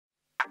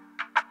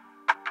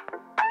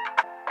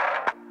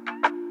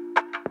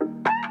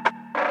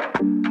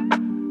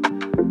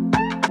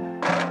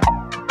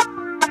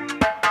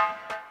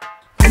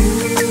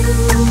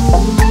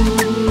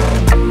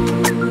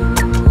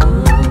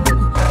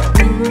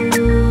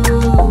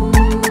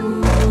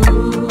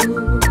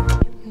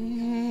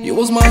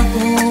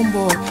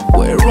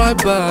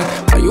right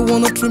back. Why you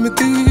wanna treat me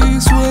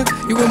this way?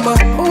 You were my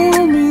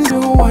homie,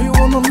 so why you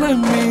wanna let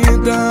me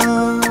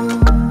down?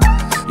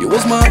 You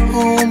was my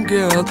home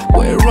girl,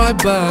 way right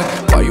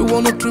back. Why you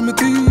wanna treat me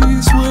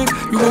this way?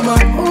 You were my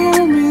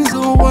homie,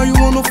 so why you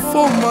wanna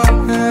fold my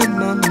hand,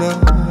 nah, nah?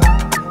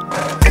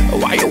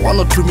 Why you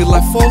wanna treat me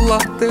like fall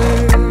like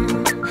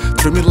that?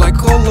 Treat me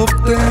like all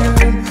of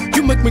them.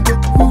 You make me go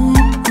ooh,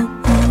 ooh,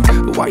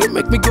 ooh. Why you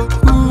make me go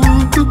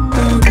ooh, ooh,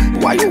 ooh?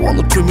 Why you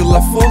wanna treat me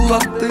like fall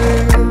like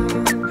that?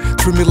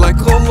 Treat me like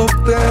all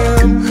of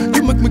them.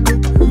 You make me go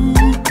ooh,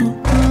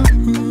 ooh,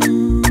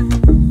 ooh.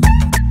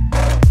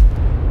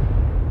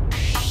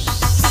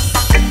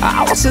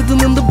 I was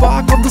sitting in the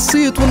back of the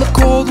seat when the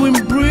cold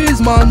wind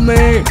breezed my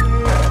name.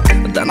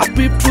 Then I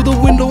peeped through the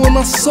window and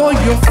I saw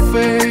your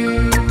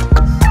face.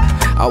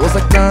 I was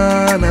like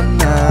nah, nah,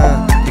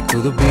 nah. It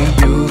could've been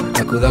you,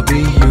 how could I be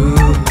you?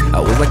 I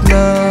was like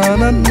nah,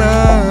 nah,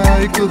 nah.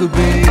 It could've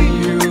been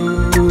you.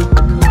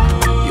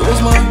 You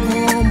was my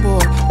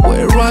homeboy,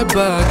 way right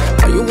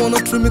back. Why you wanna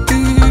treat me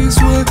this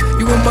way?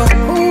 You were my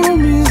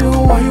homie, so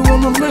why you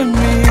wanna let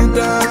me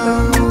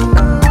down?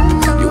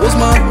 You was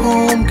my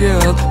home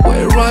girl,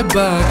 way right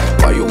back.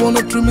 Why you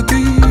wanna treat me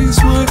this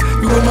way?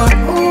 You were my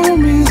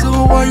homie,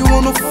 so why you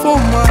wanna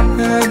fold my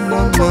hand,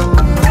 nah, nah?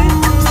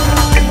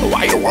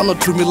 Why you wanna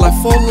treat me like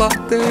fall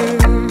like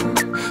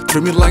that?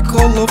 Treat me like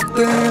all of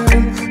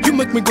them. You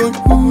make me go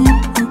ooh,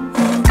 ooh,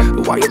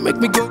 ooh. Why you make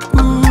me go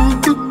ooh,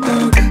 ooh,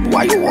 ooh?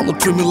 Why you wanna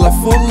treat me like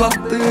fall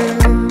like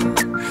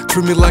that?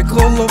 Treat me like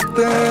all of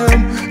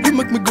them. You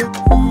make me go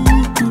ooh,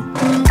 ooh,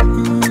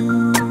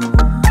 ooh.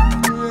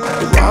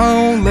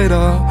 Around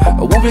later,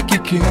 we were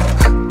kicking,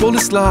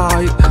 police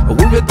light,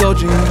 we were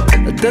dodging,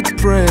 death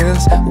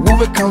press, we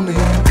were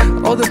counting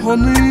all the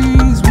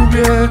honeys. We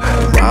were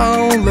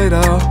around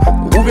later,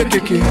 we were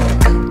kicking,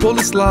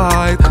 police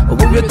light,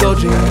 we were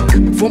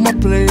dodging. For my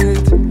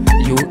plate,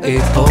 you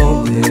ate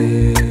all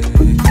day.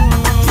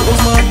 You was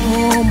my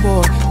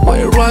homeboy,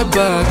 way right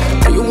back.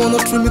 Why you wanna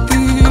treat me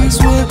this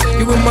way?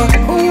 You were my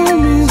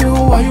homie, so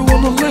why you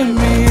wanna let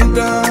me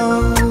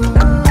down?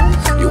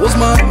 You was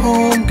my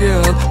home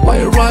girl,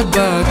 way right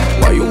back.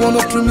 Why you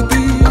wanna treat me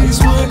this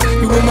way?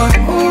 You were my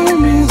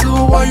homie,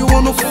 so why you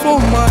wanna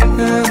fold my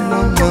hand,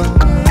 nah,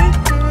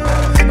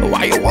 nah?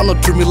 Why you wanna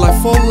treat me like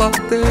fall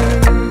like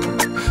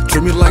that?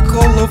 Treat me like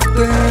all of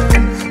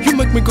them. You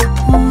make me go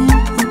ooh,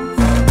 ooh,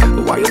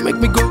 ooh. Why you make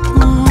me go ooh,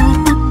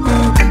 ooh,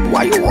 ooh?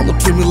 Why you wanna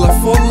treat me like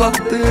fall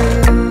like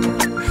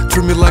that?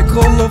 Treat me like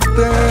all of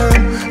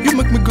them. You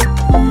make me go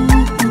ooh.